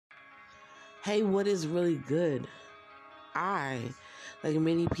Hey, what is really good? I, like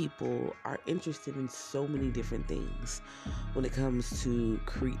many people, are interested in so many different things when it comes to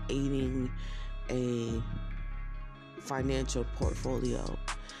creating a financial portfolio.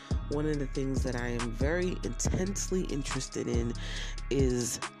 One of the things that I am very intensely interested in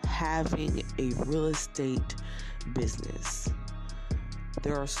is having a real estate business.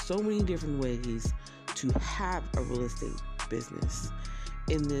 There are so many different ways to have a real estate business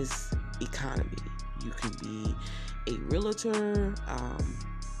in this economy. You can be a realtor,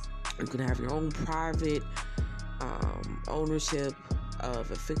 you can have your own private ownership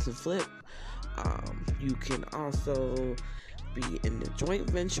of a fix and flip. You can also be in a joint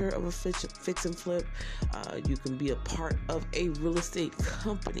venture of a fix and flip. You can be a part of a real estate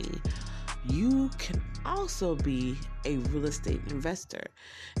company. You can also be a real estate investor.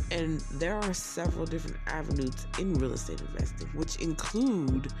 And there are several different avenues in real estate investing, which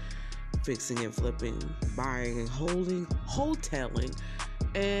include fixing and flipping, buying and holding, wholesaling,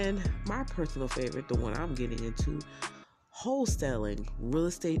 and my personal favorite, the one I'm getting into, wholesaling, real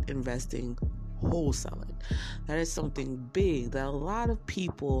estate investing, wholesaling. That is something big that a lot of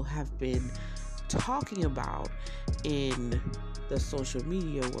people have been talking about in the social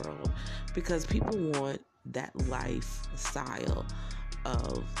media world because people want that lifestyle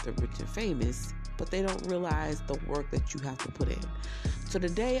of the rich and famous, but they don't realize the work that you have to put in. So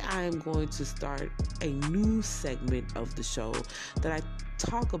today I am going to start a new segment of the show that I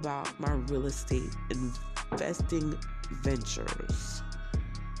talk about my real estate investing ventures.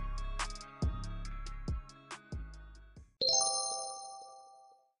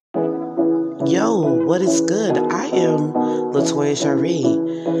 Yo, what is good? I am Latoya Shari,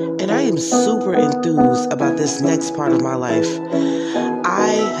 and I am super enthused about this next part of my life. I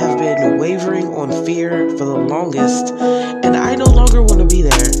have been wavering on fear for the longest, and I no longer want to be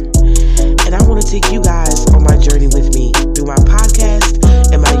there. And I want to take you guys on my journey with me through my podcast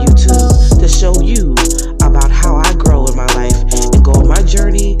and my YouTube to show you about how I grow in my life and go on my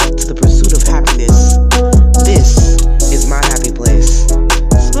journey to the pursuit of happiness. This is my happy place.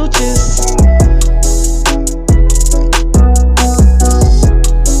 Smooches.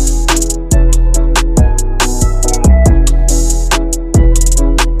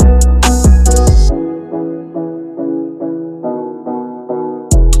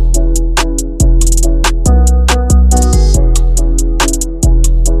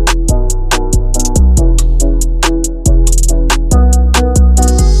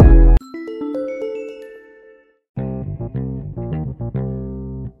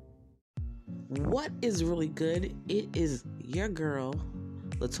 What is really good? It is your girl,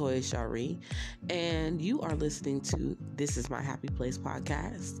 Latoya Shari, and you are listening to This Is My Happy Place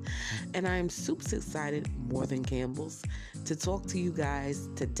podcast. And I am super excited, more than Campbell's, to talk to you guys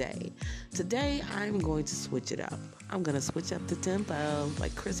today. Today, I'm going to switch it up. I'm going to switch up the tempo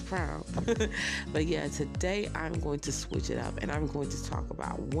like Chris Brown. But yeah, today I'm going to switch it up and I'm going to talk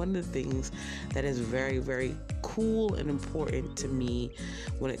about one of the things that is very, very cool and important to me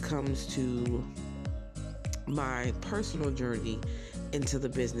when it comes to my personal journey into the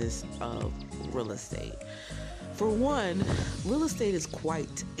business of real estate. For one, real estate is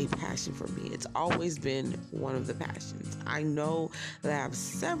quite a passion for me. It's always been one of the passions. I know that I have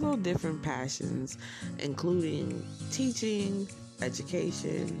several different passions, including teaching,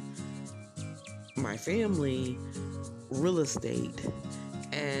 education, my family, real estate,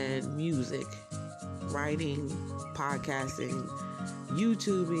 and music, writing, podcasting,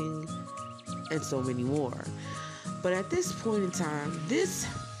 YouTubing, and so many more. But at this point in time, this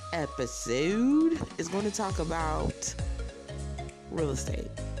episode is going to talk about real estate.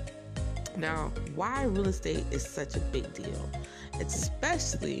 Now, why real estate is such a big deal,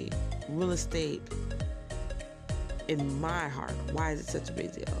 especially real estate in my heart. Why is it such a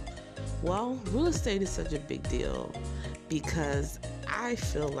big deal? Well, real estate is such a big deal because I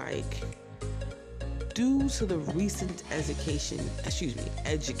feel like due to the recent education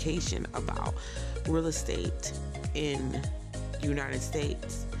about real estate in the United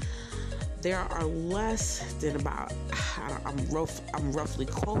States, there are less than about, I'm roughly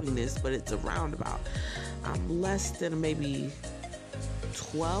quoting this, but it's around about less than maybe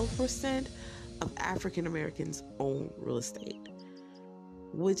 12% of African Americans own real estate,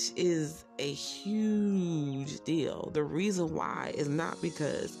 which is a huge deal. The reason why is not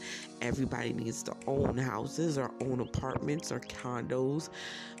because everybody needs to own houses or own apartments or condos,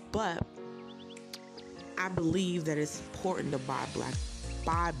 but I believe that it's important to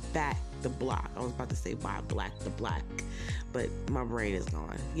buy back the block. I was about to say buy black the black, but my brain is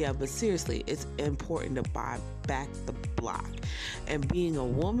gone. Yeah, but seriously, it's important to buy back the block. And being a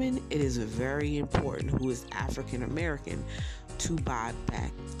woman, it is very important, who is African American, to buy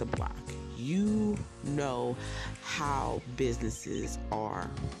back the block. You know how businesses are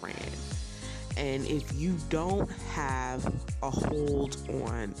ran. And if you don't have a hold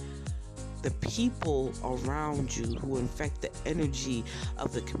on the people around you who infect the energy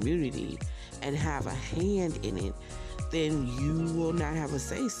of the community and have a hand in it, then you will not have a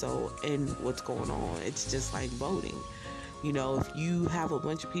say-so in what's going on. It's just like voting. You know, if you have a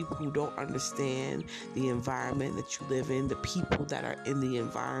bunch of people who don't understand the environment that you live in, the people that are in the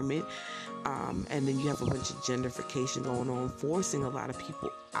environment, and then you have a bunch of gentrification going on, forcing a lot of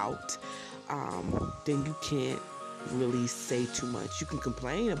people out, then you can't really say too much. You can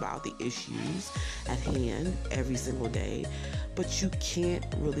complain about the issues at hand every single day, but you can't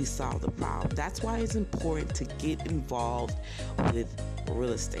really solve the problem. That's why it's important to get involved with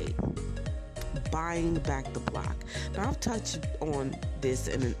real estate. Buying back the block. Now, I've touched on this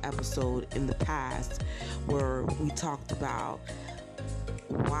in an episode in the past where we talked about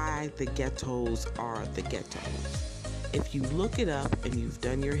why the ghettos are the ghettos. If you look it up and you've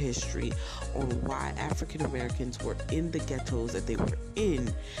done your history on why African Americans were in the ghettos that they were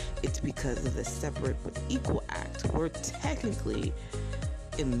in, it's because of the Separate but Equal Act, where technically,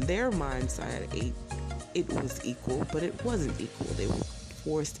 in their mindset, it was equal, but it wasn't equal. They were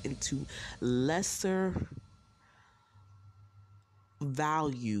forced into lesser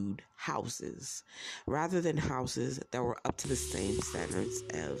valued houses rather than houses that were up to the same standards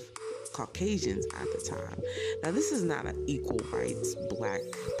of Caucasians at the time. Now, this is not an equal rights, black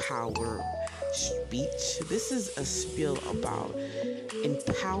power speech. This is a spiel about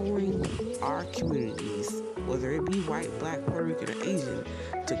empowering our communities, whether it be white, black, Puerto Rican, or Asian,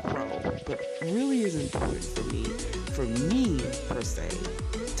 to grow. But really is important for me per se,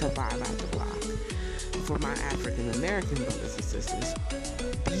 to buy back the block for my African American brothers and sisters,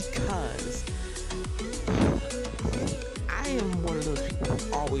 because I am one of those people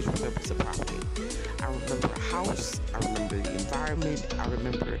who always remembers the property. I remember a house, I remember the environment, I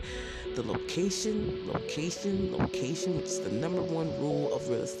remember the location, which is the number one rule of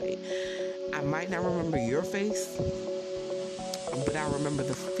real estate. I might not remember your face, but I remember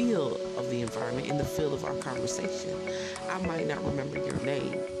the feel of the environment and the feel of our conversation. I might not remember your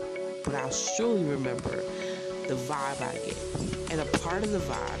name, but I'll surely remember the vibe I get. And a part of the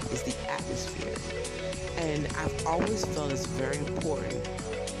vibe is the atmosphere. And I've always felt it's very important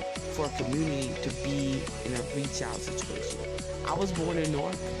for a community to be in a reach out situation. I was born in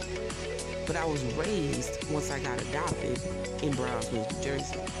Newark, but I was raised, once I got adopted, in Brownsville, New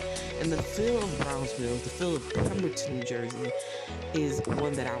Jersey. And the feel of Brownsville, the feel of Pemberton, New Jersey, is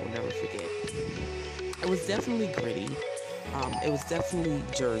one that I will never forget. It was definitely gritty. It was definitely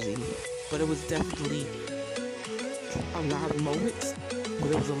Jersey, but it was definitely a lot of moments where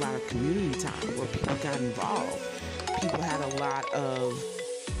there was a lot of community time where people got involved. People had a lot of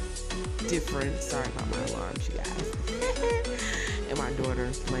different, sorry about my alarms, you guys. And my daughter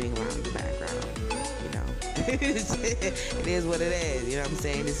playing loud in the background, you know. It is what it is, you know what I'm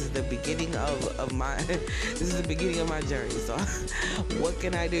saying? This is the beginning of my journey, so what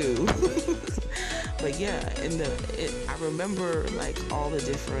can I do? But yeah, I remember like all the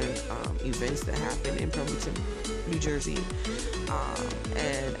different events that happened in Pemberton, New Jersey,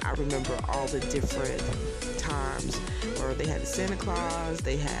 and I remember all the different times where they had the Santa Claus,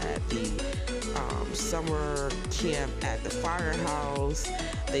 they had the summer camp at the firehouse,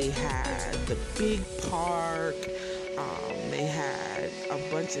 they had the big park, they had a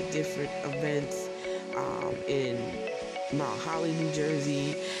bunch of different events in Mount Holly, New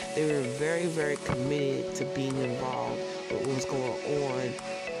Jersey. They were very, very committed to being involved with what was going on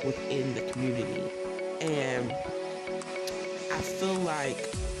within the community. And I feel like,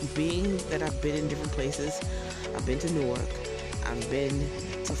 being that I've been in different places, I've been to Newark, I've been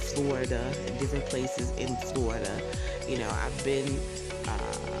to Florida, different places in Florida, you know, I've been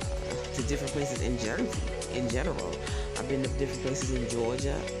to different places in Jersey in general. I've been to different places in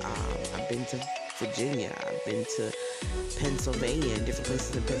Georgia, I've been to Virginia, I've been to Pennsylvania, and different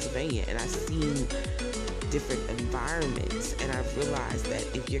places in Pennsylvania, and I've seen different environments, and I've realized that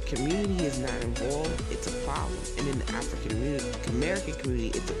if your community is not involved, it's a problem. And in the African American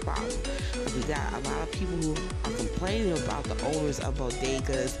community, it's a problem. We got a lot of people who are complaining about the owners of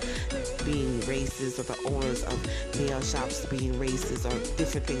bodegas being racist, or the owners of nail shops being racist, or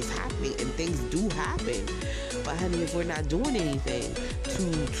different things happening, and things do happen. But honey, if we're not doing anything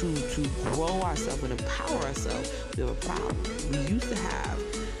to grow ourselves and empower ourselves, we have a problem. We used to have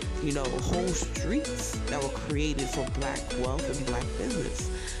whole streets that were created for Black wealth and Black business.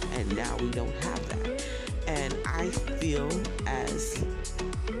 And now we don't have that. And I feel as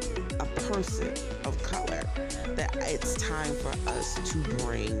a person of color that it's time for us to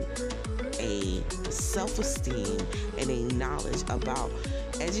bring a self-esteem and a knowledge about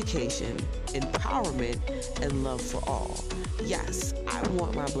education, empowerment, and love for all. Yes, I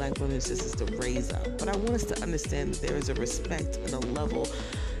want my Black brothers and sisters to raise up, but I want us to understand that there is a respect and a level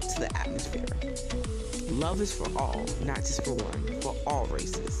to the atmosphere. Love is for all, not just for one, for all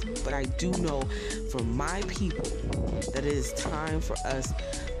races. But I do know for my people that it is time for us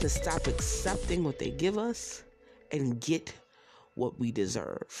to stop accepting what they give us and get what we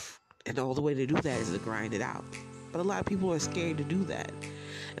deserve. And the only way to do that is to grind it out. But a lot of people are scared to do that.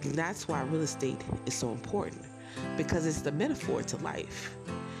 And that's why real estate is so important, because it's the metaphor to life.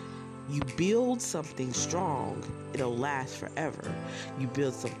 You build something strong, it'll last forever. You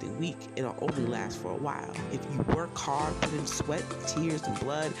build something weak, it'll only last for a while. If you work hard, put in sweat, tears, and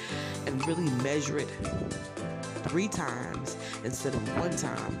blood, and really measure it 3 times instead of 1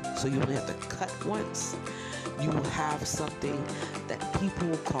 time, so you only have to cut once, you will have something that people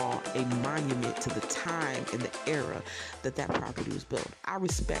will call a monument to the time and the era that property was built. I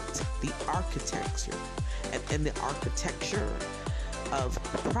respect the architecture and the architecture of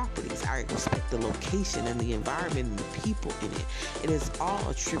properties. I respect the location and the environment and the people in it. It is all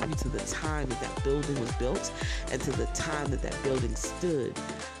a tribute to the time that building was built and to the time that building stood.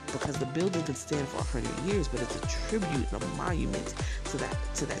 Because the building can stand for 100 years, but it's a tribute and a monument to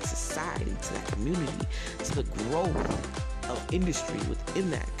that society, to that community, to the growth of industry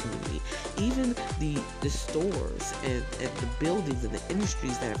within that community. Even the stores and the buildings and the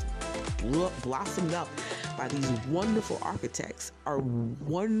industries that have blossomed up by these wonderful architects are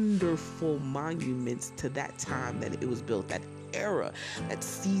wonderful monuments to that time that it was built, that era, that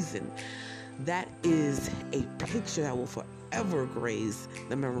season. That is a picture that will forever graze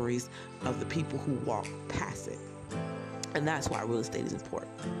the memories of the people who walk past it. And that's why real estate is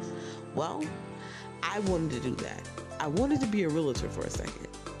important. Well, I wanted to do that. I wanted to be a realtor for a second.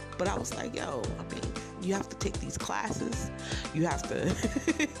 But I was like, you have to take these classes. You have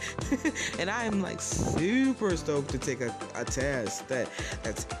to, and I am like super stoked to take a test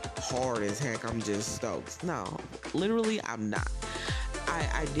that's hard as heck. I'm just stoked. No, literally, I'm not.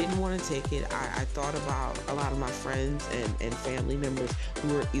 I didn't want to take it. I thought about a lot of my friends and family members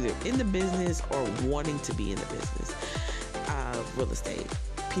who were either in the business or wanting to be in the business of real estate.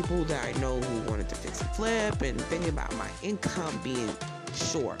 People that I know who wanted to fix and flip, and thinking about my income being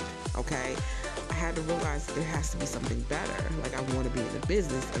short, okay? I had to realize there has to be something better. Like, I want to be in the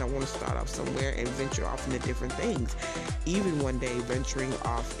business, and I want to start off somewhere and venture off into different things. Even one day venturing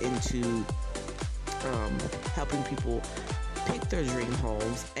off into helping people pick their dream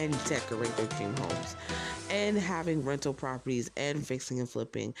homes and decorate their dream homes, and having rental properties and fixing and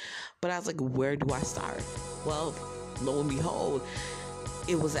flipping. But I was like, where do I start? Well, lo and behold,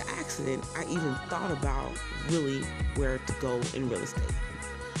 it was an accident. I even thought about really where to go in real estate.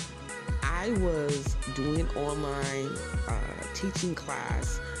 I was doing an online teaching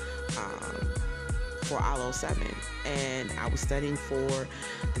class for ILO 7, and I was studying for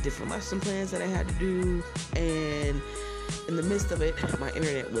the different lesson plans that I had to do, and in the midst of it, my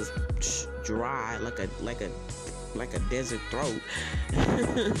internet was dry like a desert throat.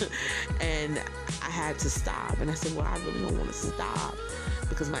 And I had to stop. And I said, well, I really don't want to stop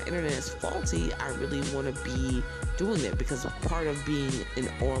because my internet is faulty. I really want to be doing it, because part of being an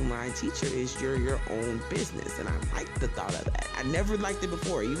online teacher is you're your own business. And I like the thought of that. I never liked it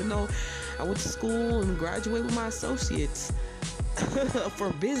before, even though I went to school and graduated with my associates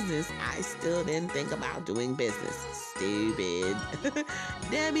for business. I still didn't think about doing business. Stupid.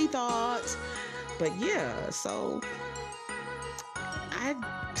 Debbie thought. But yeah, so I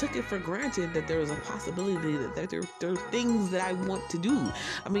took it for granted that there was a possibility that there are things that I want to do.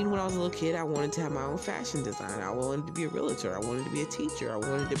 I mean, when I was a little kid, I wanted to have my own fashion design. I wanted to be a realtor. I wanted to be a teacher. I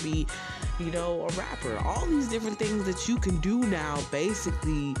wanted to be, a rapper. All these different things that you can do now,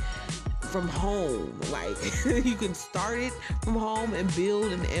 basically from home. Like, you can start it from home and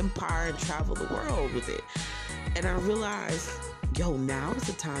build an empire and travel the world with it. And I realized, now is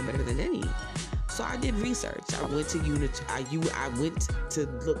the time better than any. So I did research. I went to I went to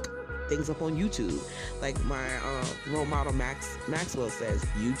look things up on YouTube. Like my role model Maxwell says,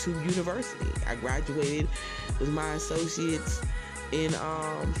 YouTube University. I graduated with my associates in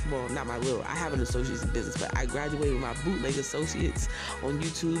not my little. I have an associate's in business, but I graduated with my bootleg associates on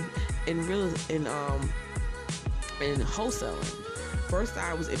YouTube in wholesaling. First,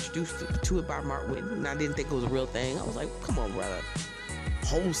 I was introduced to it by Mark Whitten, and I didn't think it was a real thing. I was like, come on, brother.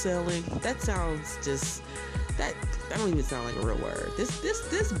 wholesaling. That sounds just that don't even sound like a real word.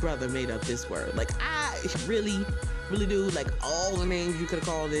 This brother made up this word. Like, I really do. Like, all the names you could have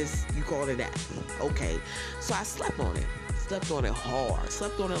called this, you called it that. Okay, so I slept on it hard,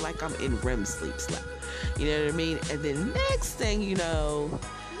 slept on it like I'm in REM sleep. You know what I mean? And then next thing you know,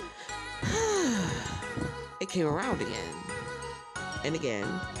 it came around again and again,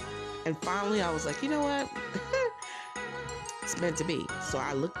 and finally I was like, you know what? It's meant to be. So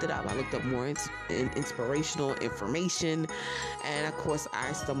I looked it up. I looked up more inspirational information, and of course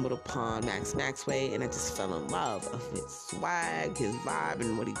I stumbled upon Max Maxway, and I just fell in love of his swag, his vibe,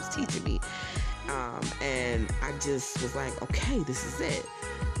 and what he was teaching me. And I just was like, okay, this is it,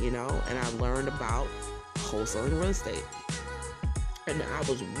 and I learned about wholesaling real estate, and I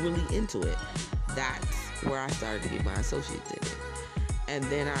was really into it. That's where I started to get my associates in it. And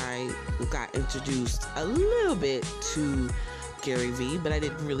then I got introduced a little bit to Gary Vee, but I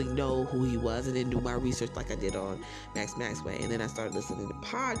didn't really know who he was. I didn't do my research like I did on Max Maxway. And then I started listening to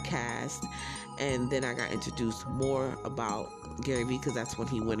podcasts, and then I got introduced more about Gary Vee, because that's when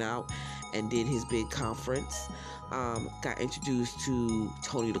he went out and did his big conference. Got introduced to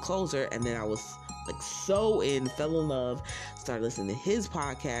Tony the Closer, and then I was like fell in love, started listening to his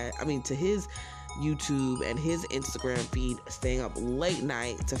podcast, to his YouTube and his Instagram feed, staying up late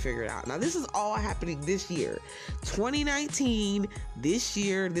night to figure it out. Now, this is all happening this year, 2019, this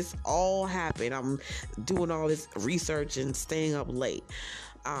year, this all happened. I'm doing all this research and staying up late.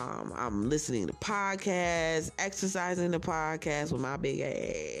 I'm listening to podcasts, exercising the podcast with my big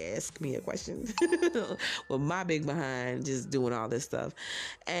ass, ask me a question, with my big behind, just doing all this stuff.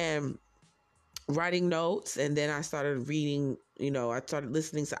 And writing notes, and then I started reading, I started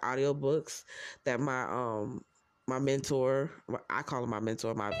listening to audiobooks that my mentor, I call him my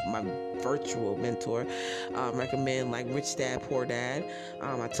mentor, my virtual mentor, recommend, like Rich Dad, Poor Dad.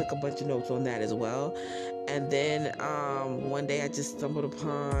 I took a bunch of notes on that as well. And then one day I just stumbled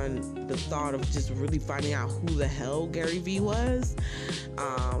upon the thought of just really finding out who the hell Gary Vee was.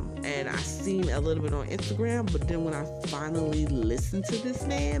 And I seen a little bit on Instagram, but then when I finally listened to this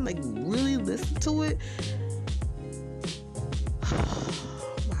man, like really listened to it, oh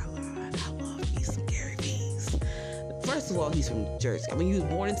my Lord, I love me some Gary Vee's. First of all, he's from Jersey. He was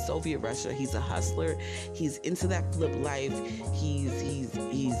born in Soviet Russia. He's a hustler. He's into that flip life. He's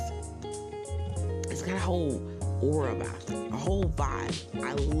got a whole aura about him, a whole vibe.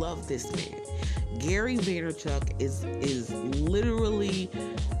 I love this man. Gary Vaynerchuk is literally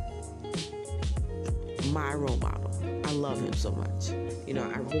my role model. I love him so much.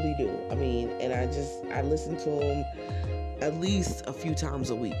 I really do. And I listen to him at least a few times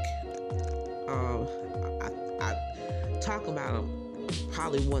a week. I talk about him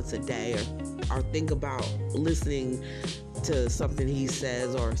probably once a day, or think about listening to something he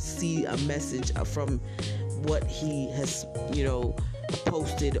says, or see a message from what he has,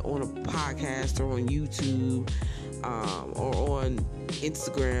 posted on a podcast, or on YouTube, or on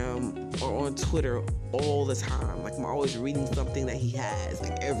Instagram, or on Twitter all the time. Like, I'm always reading something that he has,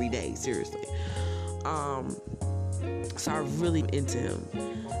 like every day, seriously. So I'm really into him.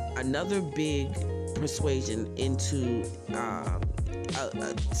 Another big persuasion into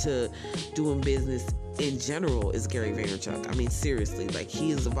to doing business in general is Gary Vaynerchuk. Seriously, like,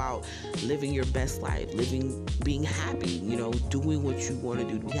 he is about living your best life, being happy, doing what you want to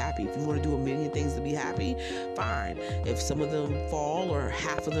do to be happy. If you want to do a million things to be happy, fine. If some of them fall, or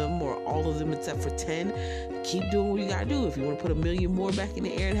half of them, or all of them except for 10, keep doing what you gotta do. If you want to put 1 million more back in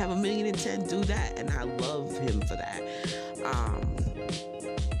the air and have 1,000,010, do that. And I love him for that.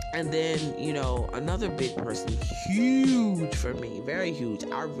 And then, another big person, huge for me, very huge.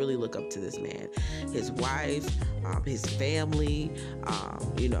 I really look up to this man. His wife, his family,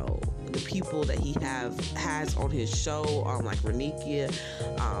 the people that he has on his show, like Renikia,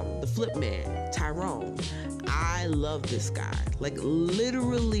 the Flip Man, Tyrone. I love this guy. Like,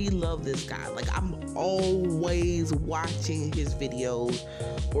 literally love this guy. Like, I'm always watching his videos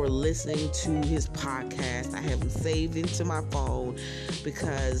or listening to his podcast. I have him saved into my phone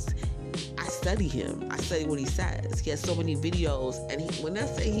because I study him. I study what he says. He has so many videos, and when I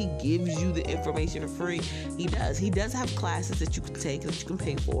say he gives you the information for free, he does. He does have classes that you can take, that you can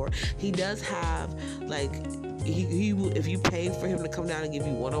pay for. He does have, like, he will, if you pay for him to come down and give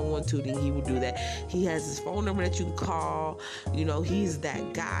you one-on-one tutoring, he will do that. He has his phone number that you can call. He's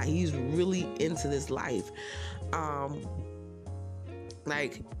that guy. He's really into this life.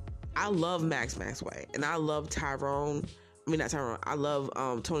 Like, I love Max Maxway, and I love Tyrone. Not Tyrone. I love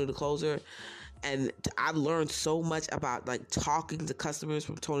Tony the Closer. And I've learned so much about like talking to customers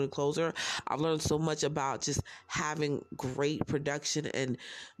from Tony Closer. I've learned so much about just having great production and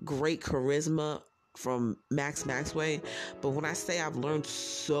great charisma from Max Maxway. But when I say I've learned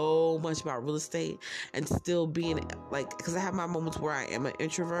so much about real estate and still being like, because I have my moments where I am an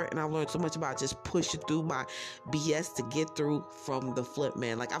introvert, and I've learned so much about just pushing through my BS to get through from the flip,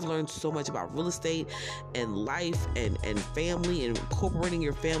 man. Like, I've learned so much about real estate and life and family and incorporating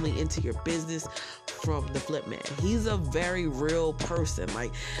your family into your business from the flip, man. He's a very real person.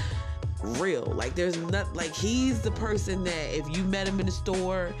 Like, real. Like, there's not, like, he's the person that if you met him in the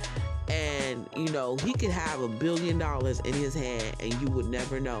store and, you know, he could have $1 billion in his hand and you would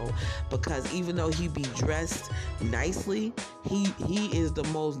never know, because even though he be dressed nicely, he is the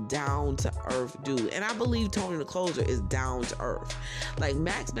most down to earth dude. And I believe Tony the Closer is down to earth. Like,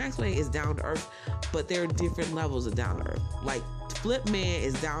 Max Maxway is down to earth, but there are different levels of down to earth. Like, Flip Man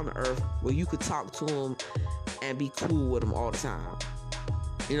is down to earth where you could talk to him and be cool with him all the time.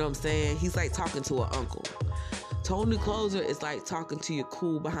 You know what I'm saying? He's like talking to an uncle. Tony Closer is like talking to your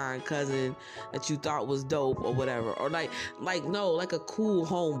cool behind cousin that you thought was dope or whatever, or like a cool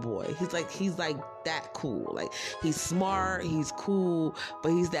homeboy. He's like that cool. Like, he's smart, he's cool, but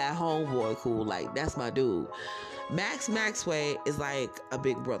he's that homeboy cool. Like, that's my dude. Max Maxway is like a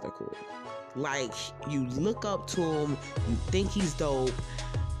big brother cool. Like, you look up to him, you think he's dope,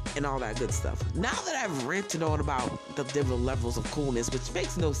 and all that good stuff. Now that I've ranted on about the different levels of coolness, which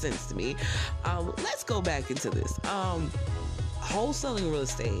makes no sense to me, let's go back into this. Wholesaling real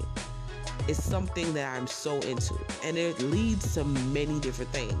estate is something that I'm so into, and it leads to many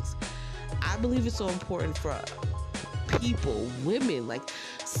different things. I believe it's so important for people, women, like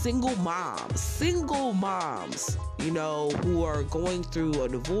single moms, you know, who are going through a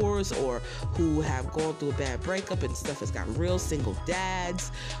divorce or who have gone through a bad breakup and stuff has gotten real, single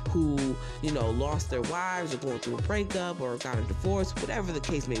dads who, you know, lost their wives or going through a breakup or got a divorce, whatever the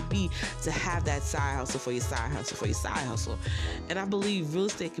case may be, to have that side hustle for your side hustle for your side hustle. And I believe real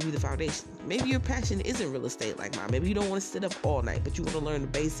estate can be the foundation. Maybe your passion isn't real estate like mine. Maybe you don't want to sit up all night, but you want to learn the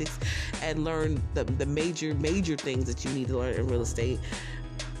basics and learn the major things that you need to learn in real estate.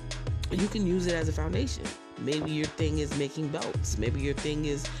 You can use it as a foundation. Maybe your thing is making belts. Maybe your thing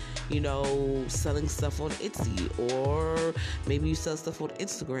is, you know, selling stuff on Etsy, or maybe you sell stuff on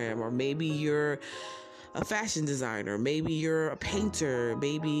Instagram, or maybe you're a fashion designer, maybe you're a painter,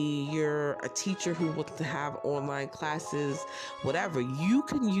 maybe you're a teacher who wants to have online classes, whatever. You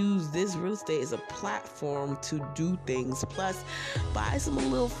can use this real estate as a platform to do things, plus buy some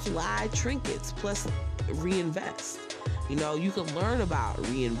little fly trinkets, plus reinvest. You know, you can learn about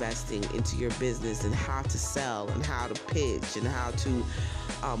reinvesting into your business and how to sell and how to pitch and how to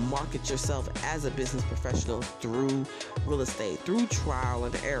market yourself as a business professional through real estate, through trial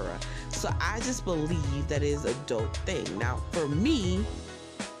and error. So I just believe that is a dope thing. Now, for me,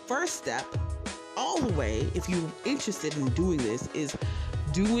 first step, all the way, if you're interested in doing this, is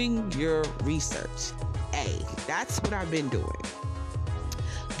doing your research. That's what I've been doing.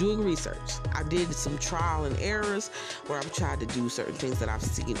 Doing research. I did some trial and errors where I've tried to do certain things that I've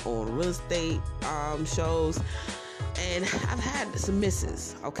seen on real estate shows, and I've had some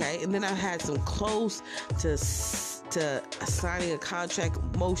misses, okay? And then I've had some close to signing a contract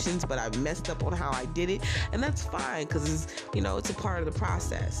motions, but I messed up on how I did it, and that's fine because it's a part of the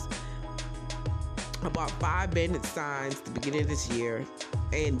process. I bought 5 bandit signs at the beginning of this year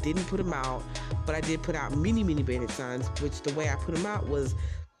and didn't put them out, but I did put out many bandit signs, which the way I put them out was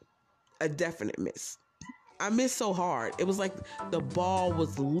a definite miss. I missed so hard. It was like the ball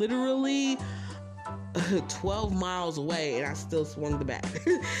was literally 12 miles away and I still swung the bat.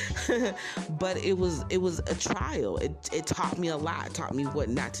 But it was a trial. It taught me a lot. It taught me what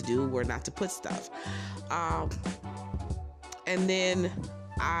not to do, where not to put stuff. And then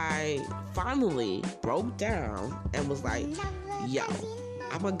I finally broke down and was like, yo,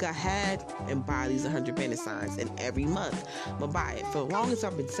 I'm going to go ahead and buy these 100 bandit signs, and every month I'm going to buy it. For the longest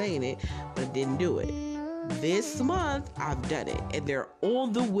I've been saying it, but I didn't do it. This month I've done it, and they're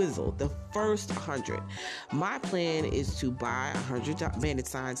on the whistle, the first 100. My plan is to buy 100 bandit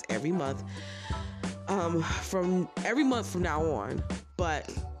signs every month, from now on.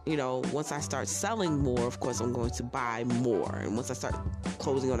 But once I start selling more, of course I'm going to buy more, and once I start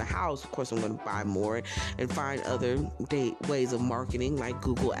closing on a house, of course I'm going to buy more and find other ways of marketing, like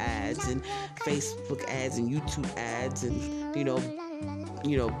Google ads and Facebook ads and YouTube ads and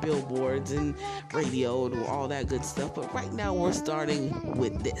billboards and radio and all that good stuff. But right now we're starting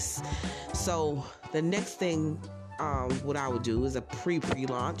with this. So the next thing what I would do is a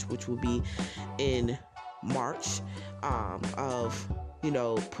pre-launch, which will be in March of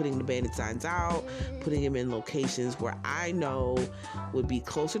putting the bandit signs out, putting them in locations where I know would be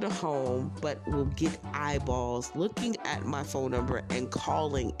closer to home, but will get eyeballs looking at my phone number and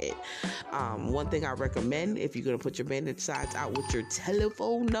calling it. One thing I recommend, if you're going to put your bandit signs out with your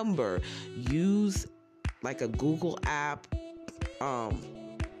telephone number, use like a Google app,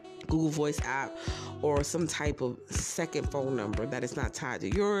 Google Voice app, or some type of second phone number that is not tied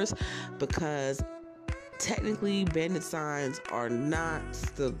to yours, because technically bandit signs are not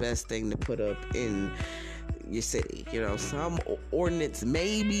the best thing to put up in your city. Some ordinance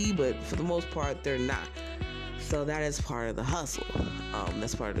maybe, but for the most part they're not. So that is part of the hustle.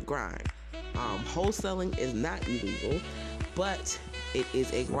 That's part of the grind. Wholesaling is not illegal, but it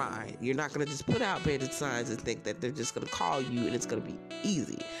is a grind. You're not going to just put out bandit signs and think that they're just going to call you and it's going to be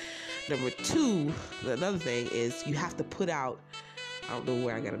easy. Number two, another thing is you have to put out, I don't know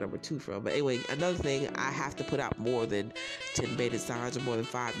where I got a number 2 from, but anyway, another thing, I have to put out more than 10 bandit signs or more than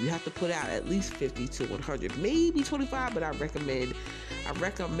 5. You have to put out at least 50 to 100, maybe 25, but I recommend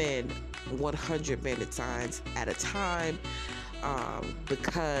 100 bandit signs at a time,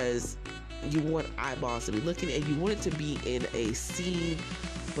 because you want eyeballs to be looking, and you want it to be in a seen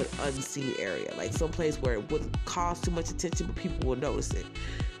but unseen area, like some place where it wouldn't cause too much attention, but people will notice it.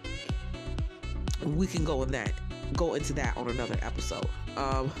 We can go into that on another episode.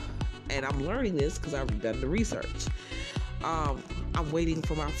 And I'm learning this because I've done the research. I'm waiting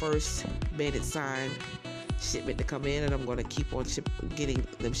for my first bandit sign shipment to come in, and I'm going to keep on getting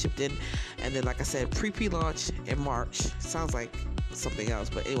them shipped in. And then, like I said, pre-launch in March. Sounds like something else,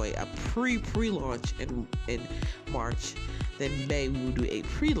 but anyway, a pre-launch in March. Then May we will do a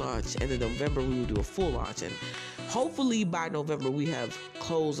pre-launch, and then November we will do a full launch. And hopefully by November we have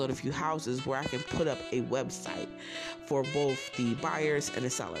closed on a few houses where I can put up a website for both the buyers and the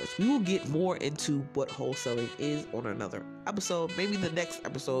sellers. We will get more into what wholesaling is on another episode, maybe the next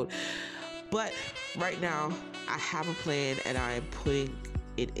episode. But right now I have a plan and I am putting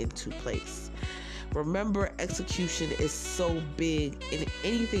it into place. Remember, execution is so big in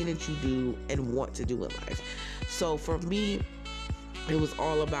anything that you do and want to do in life. So for me, it was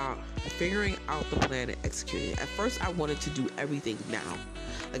all about figuring out the plan and executing it. At first, I wanted to do everything now.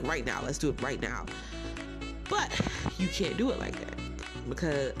 Like right now, let's do it right now. But you can't do it like that,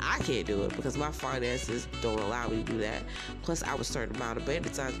 because I can't do it because my finances don't allow me to do that. Plus, I was certain amount of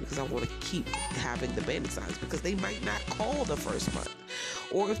bandit signs because I want to keep having the bandit signs, because they might not call the first month.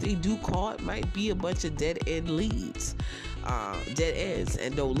 Or if they do call, it might be a bunch of dead ends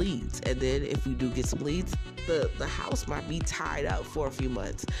and no leads. And then if we do get some leads, the house might be tied up for a few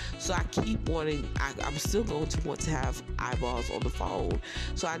months. So I keep wanting, I'm still going to want to have eyeballs on the phone.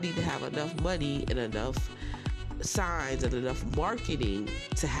 So I need to have enough money and enough signs and enough marketing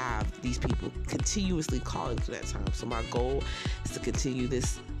to have these people continuously calling through that time. So my goal is to continue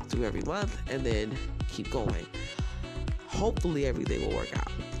this through every month and then keep going. Hopefully everything will work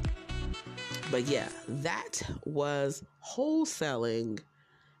out. But yeah, that was wholesaling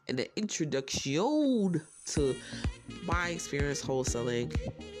and the introduction to my experience wholesaling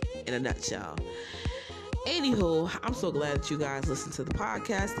in a nutshell. Anywho, I'm so glad that you guys listened to the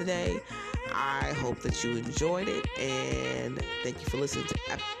podcast today. I hope that you enjoyed it, and thank you for listening to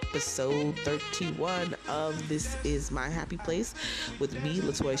episode 31 of This Is My Happy Place with me,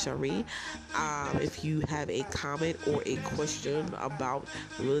 Latoya Shari. If you have a comment or a question about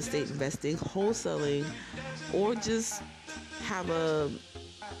real estate investing, wholesaling, or just have a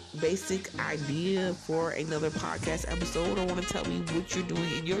basic idea for another podcast episode, or want to tell me what you're doing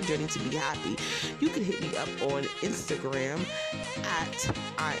in your journey to be happy, you can hit me up on Instagram at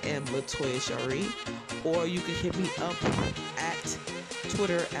I am Latoya Shari, or you can hit me up at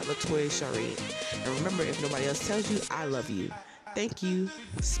Twitter at Latoya Shari. And remember, if nobody else tells you, I love you. Thank you.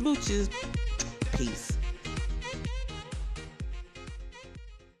 Smooches. Peace.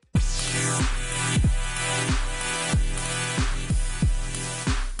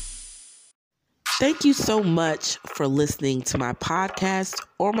 Thank you so much for listening to my podcast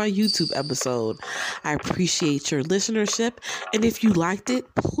or my YouTube episode. I appreciate your listenership. And if you liked it,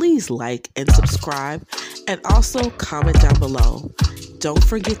 please like and subscribe, and also comment down below. Don't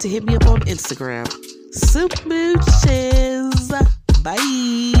forget to hit me up on Instagram. Smooches.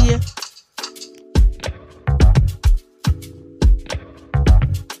 Bye.